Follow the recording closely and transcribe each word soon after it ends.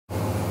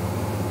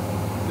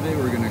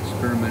we're going to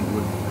experiment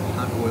with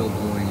hot oil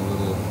blowing a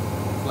little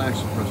flash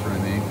suppressor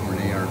I made for an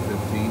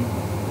AR-15.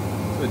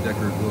 It's a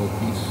decorative little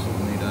piece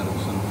made out of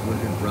some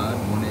fluted rod,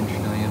 1 inch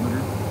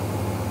diameter.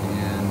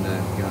 And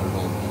I've got it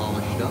all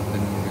polished up, and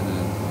we're going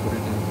to put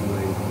it into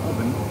an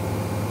oven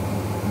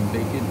and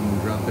bake it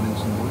and drop it in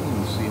some oil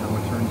and see how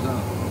it turns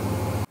out.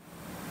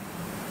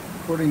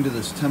 According to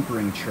this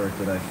tempering chart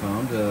that I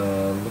found,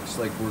 looks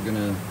like we're going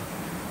to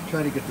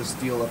try to get the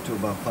steel up to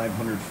about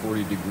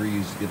 540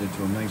 degrees to get it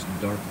to a nice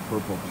dark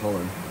purple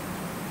color.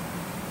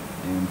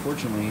 And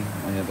fortunately,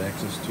 I have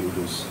access to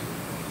this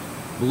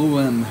Blue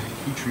M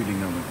heat treating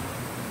oven.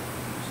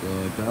 So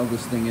I dialed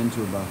this thing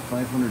into about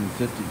 550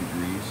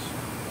 degrees.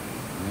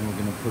 And we're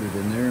going to put it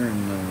in there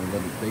and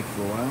let it bake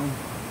for a while.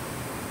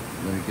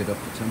 Let it get up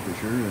to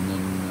temperature, and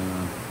then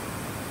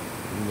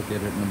we'll look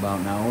at it in about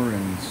an hour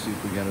and see if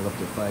we got it up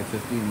to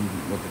 550 and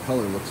what the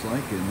color looks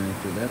like. And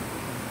after that,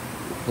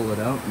 we'll pull it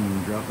out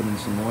and drop it in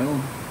some oil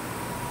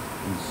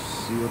and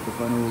see what the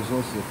final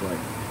results look like.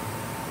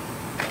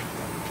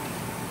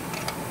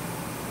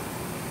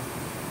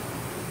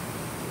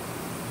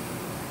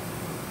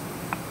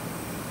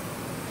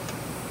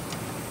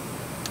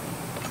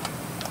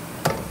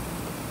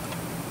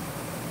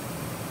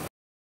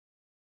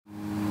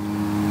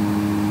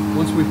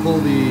 Once we pull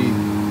the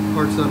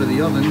parts out of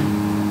the oven,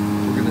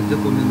 we're going to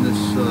dip them in this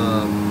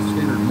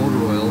standard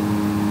motor oil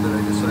that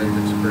I decided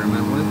to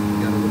experiment with.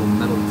 We got a little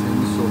metal tin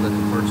so that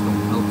the parts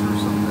don't melt through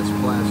something that's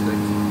plastic.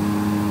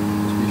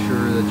 Just be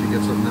sure that you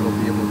get something that'll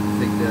be able to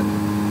take that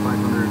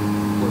 500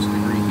 plus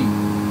degree heat.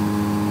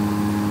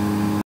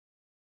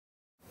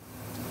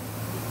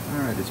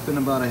 Alright, it's been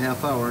about a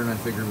half hour and I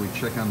figured we'd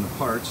check on the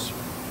parts.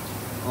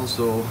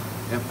 Also,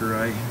 after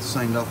I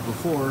signed off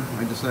before,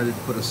 I decided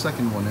to put a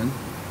second one in.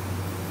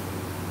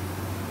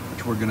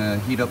 We're going to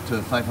heat up to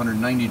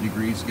 590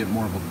 degrees to get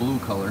more of a blue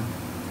color.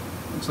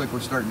 Looks like we're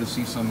starting to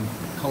see some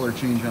color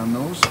change on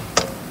those.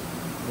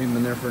 Leave them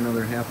in there for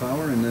another half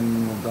hour and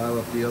then we'll dial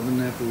up the oven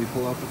after we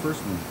pull out the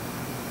first one.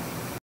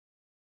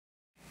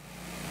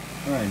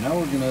 Alright, now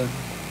we're going to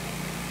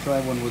try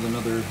one with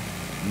another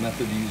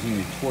method using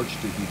a torch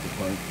to heat the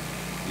part.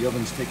 The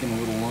oven's taking a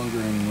little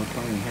longer and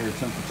requiring higher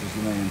temperatures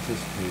than I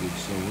anticipated,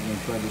 so we're going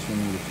to try this one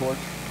with a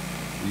torch.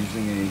 We're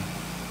using a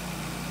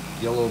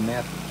yellow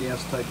matte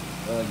gas type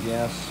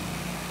gas.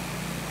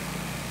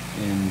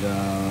 And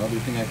other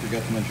thing I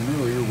forgot to mention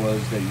earlier was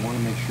that you want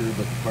to make sure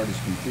that the part is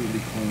completely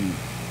clean.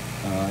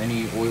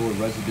 Any oil or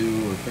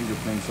residue or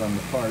fingerprints on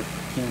the part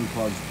can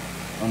cause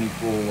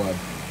unequal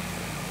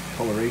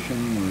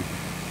coloration or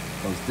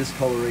cause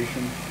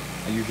discoloration.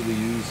 I usually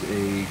use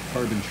a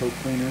carbon choke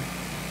cleaner.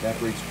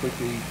 Evaporates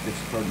quickly, gets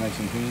the part nice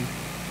and clean.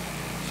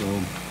 So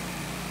I'm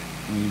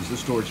going to use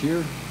this torch here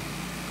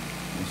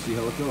and see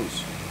how it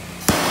goes.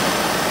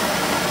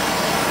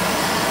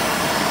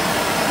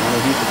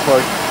 Heat the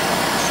part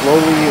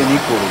slowly and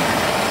equally,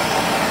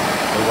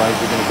 otherwise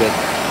you're going to get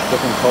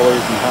different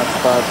colors and hot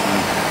spots, and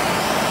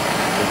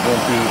it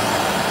won't be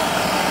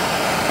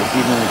as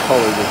evenly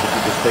colored as if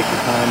you just take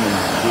your time and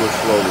do it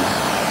slowly.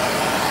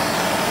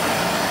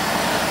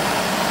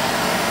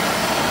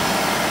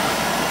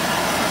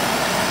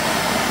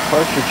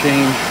 Parts should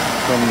change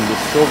from the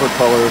silver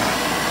color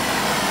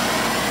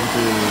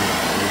into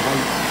a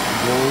white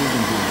gold,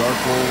 into a dark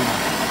gold,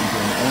 into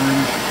an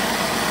orange,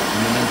 and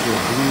then into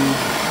a blue,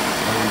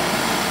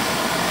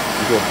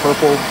 into a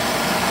purple,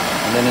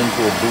 and then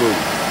into a blue.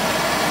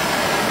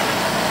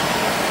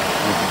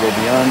 And if you go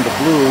beyond the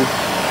blue,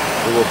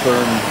 it will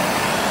turn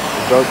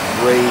a dark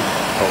gray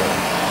color.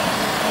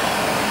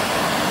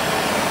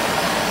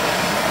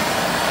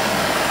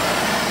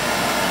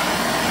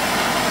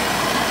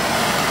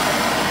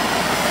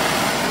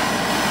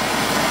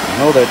 I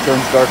know that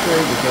turns dark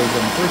gray because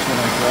on the first one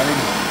I tried,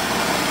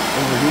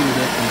 overheated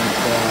it, and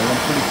it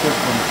went pretty quick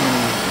from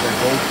turning that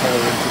gold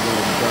color into the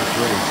dark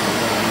gray. So we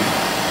gotta be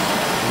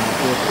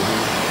careful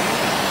here.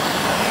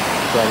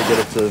 Try to get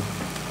it to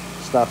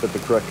stop at the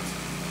correct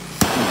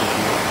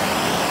temperature.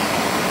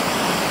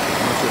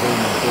 Once it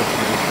holds my foot,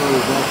 as far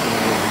as that's going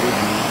to go with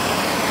me.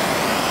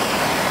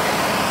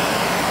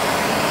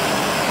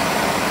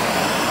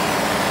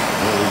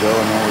 There we go,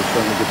 and now we're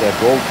starting to get that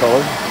gold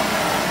color.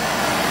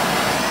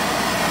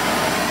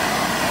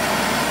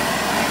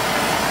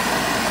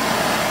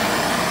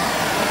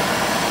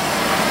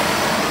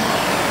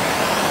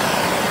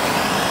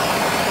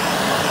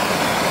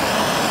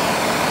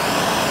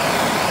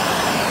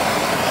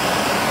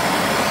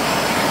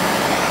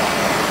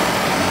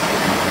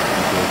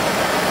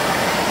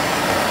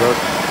 Dark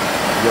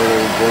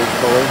yellow gold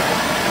color.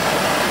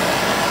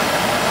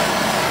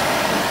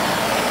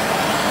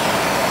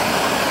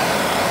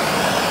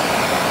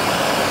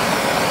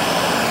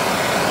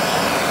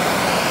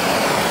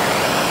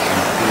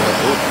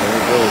 Oh, there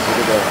it goes. Look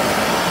at that.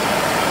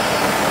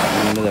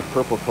 Went into that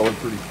purple color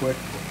pretty quick.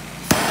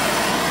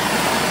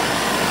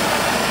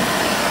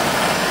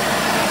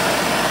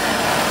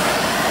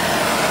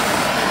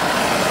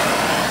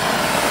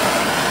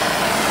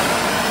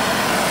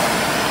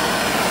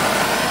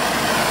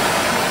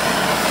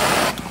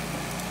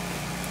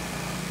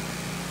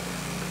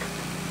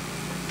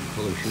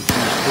 color sure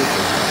seems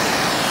purple.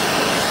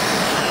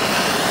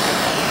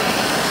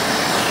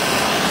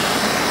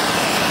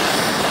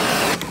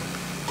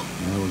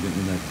 Now we're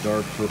getting that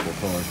dark purple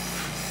color.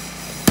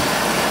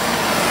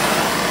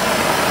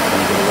 I'm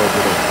going to get a little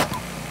bit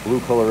of blue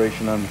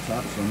coloration on the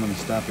top, so I'm going to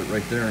stop it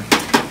right there.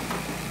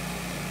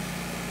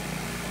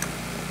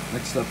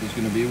 Next step is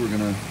going to be, we're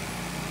going to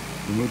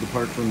remove the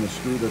part from the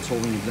screw that's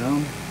holding it down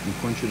and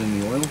quench it in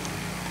the oil.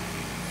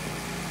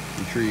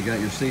 Make sure you got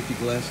your safety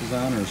glasses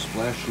on or a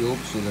splash shield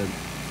so that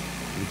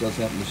if it does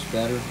happen to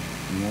spatter, it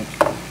won't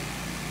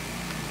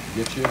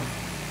get you.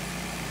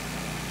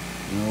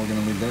 Now we're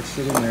going to leave that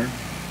sit in there.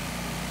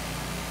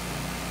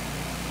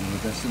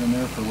 Let that sit in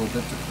there for a little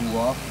bit to cool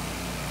off.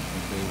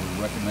 Okay,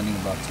 we're recommending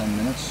about 10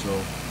 minutes, so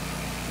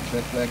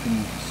check back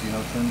and see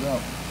how it turns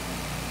out.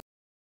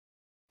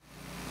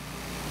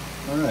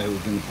 Alright,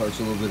 we've given the parts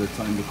a little bit of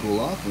time to cool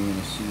off. We're going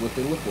to see what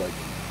they look like.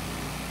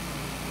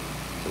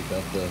 Take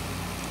out the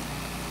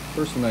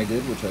first one I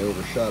did, which I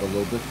overshot a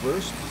little bit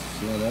first.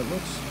 See how that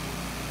looks?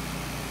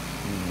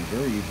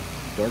 Very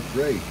dark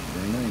gray,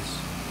 very nice.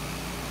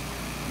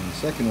 And the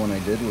second one I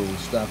did, where we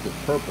stopped at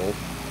purple,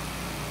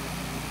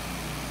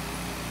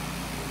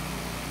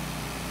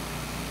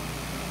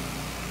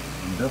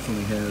 and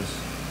definitely has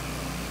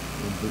a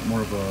little bit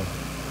more of a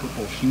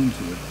purple sheen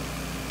to it.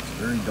 It's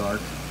very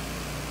dark,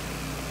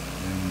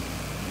 and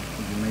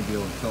you may be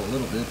able to tell a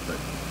little bit,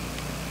 but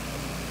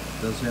it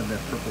does have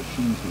that purple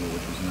sheen to it,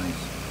 which is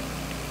nice.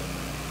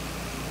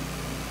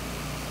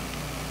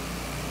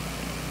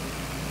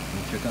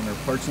 Check on our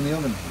parts in the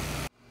oven.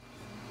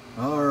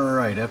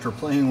 Alright, after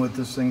playing with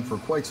this thing for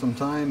quite some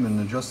time and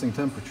adjusting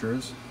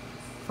temperatures,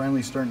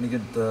 finally starting to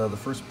get the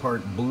first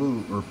part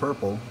blue or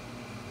purple.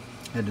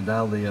 Had to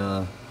dial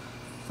the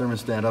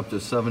thermostat up to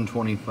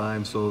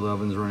 725, so the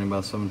oven's running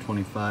about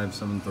 725,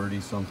 730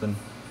 something.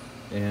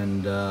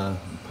 And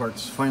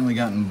part's finally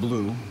gotten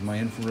blue. My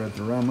infrared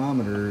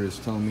thermometer is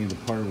telling me the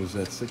part was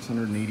at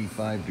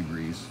 685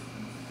 degrees.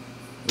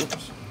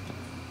 Oops.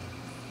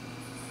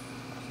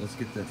 Let's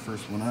get that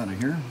first one out of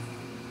here.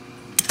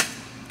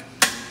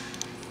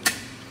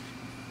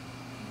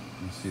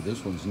 You see,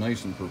 this one's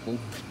nice and purple.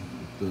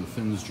 The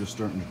fin's just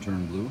starting to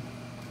turn blue.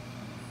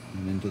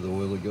 And into the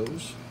oil it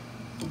goes.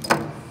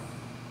 And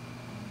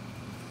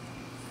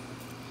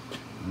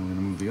we're going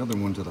to move the other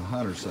one to the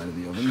hotter side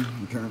of the oven,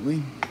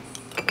 apparently.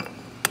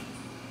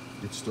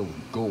 It's still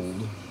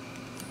gold.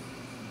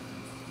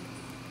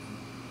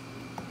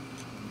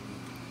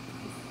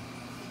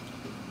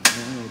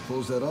 I'll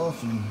close that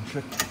off and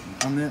check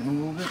on that in a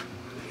little bit.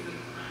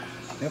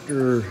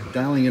 After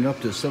dialing it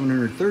up to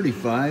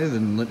 735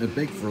 and letting it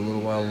bake for a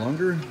little while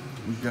longer,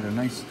 we've got a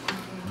nice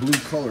blue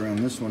color on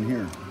this one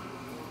here.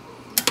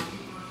 So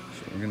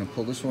we're going to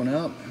pull this one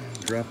out,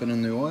 drop it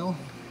in the oil,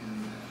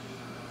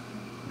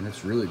 and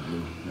it's really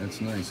blue.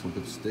 That's nice. Hope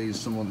it stays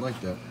somewhat like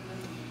that.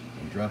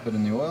 We'll drop it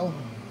in the oil,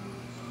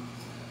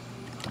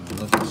 we'll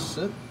let this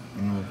sit,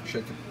 and we'll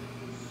check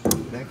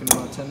it back in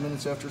about 10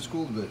 minutes after it's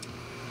cooled a bit.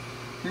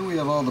 Here we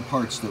have all the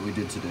parts that we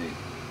did today.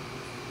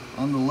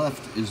 On the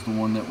left is the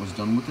one that was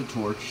done with the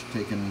torch,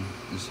 taken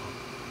as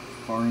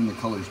far in the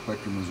color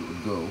spectrum as it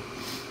would go.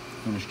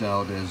 Finished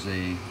out as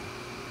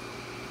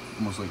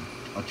almost like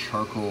a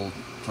charcoal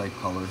type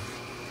color.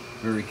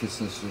 Very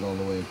consistent all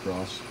the way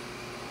across.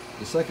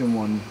 The second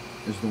one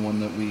is the one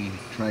that we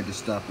tried to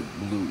stop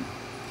at blue.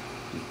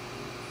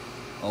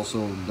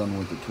 Also done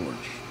with the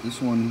torch.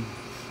 This one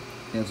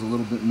has a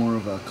little bit more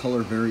of a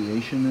color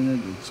variation in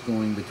it. It's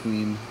going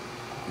between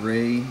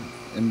gray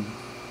and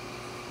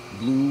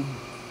blue,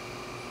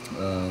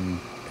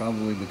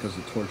 probably because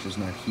the torch is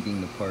not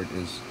heating the part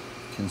as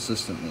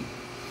consistently.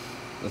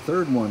 The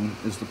third one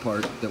is the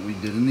part that we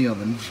did in the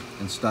oven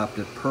and stopped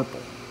at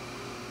purple.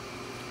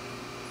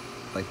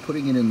 By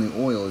putting it in the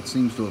oil, it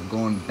seems to have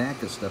gone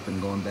back a step and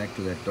gone back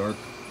to that dark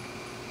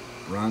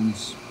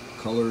bronze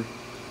color.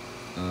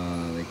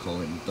 They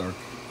call it dark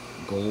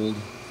gold,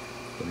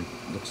 but it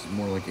looks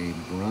more like a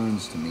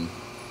bronze to me.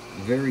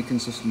 Very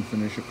consistent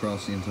finish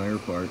across the entire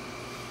part.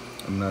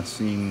 I'm not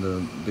seeing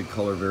the big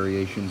color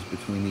variations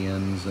between the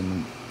ends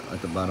and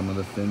at the bottom of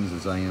the fins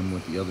as I am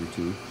with the other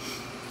two.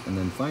 And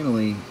then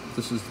finally,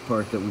 this is the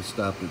part that we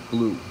stopped at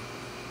blue.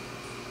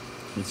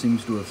 It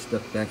seems to have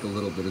stepped back a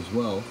little bit as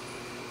well.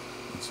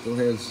 It still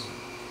has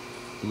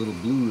a little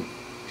blue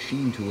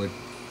sheen to it,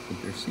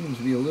 but there seems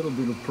to be a little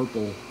bit of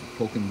purple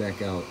poking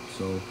back out.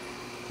 So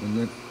when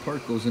that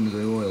part goes into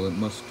the oil, it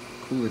must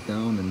cool it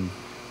down and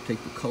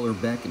take the color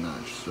back a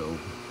notch. So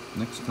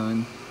next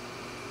time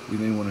we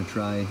may want to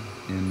try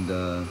and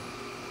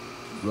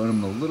run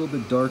them a little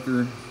bit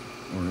darker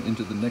or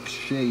into the next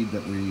shade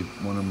that we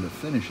want them to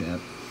finish at,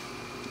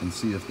 and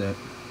see if that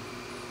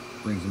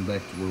brings them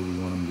back to where we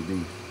want them to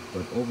be.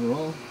 But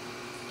overall,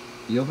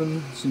 the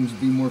oven seems to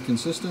be more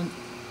consistent.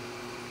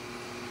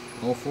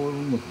 All four of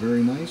them look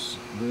very nice,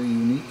 very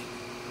unique.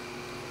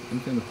 I'm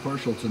kind of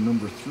partial to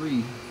number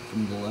 3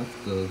 from the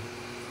left, the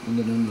one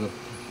that ended up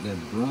that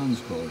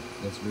bronze color.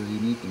 That's very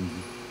unique and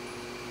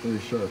very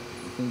sharp.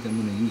 I think I'm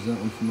going to use that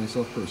one for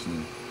myself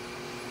personally.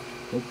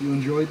 Hope you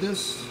enjoyed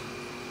this,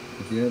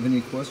 If you have any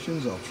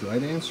questions, I'll try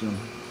to answer them.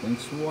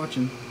 Thanks for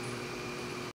watching.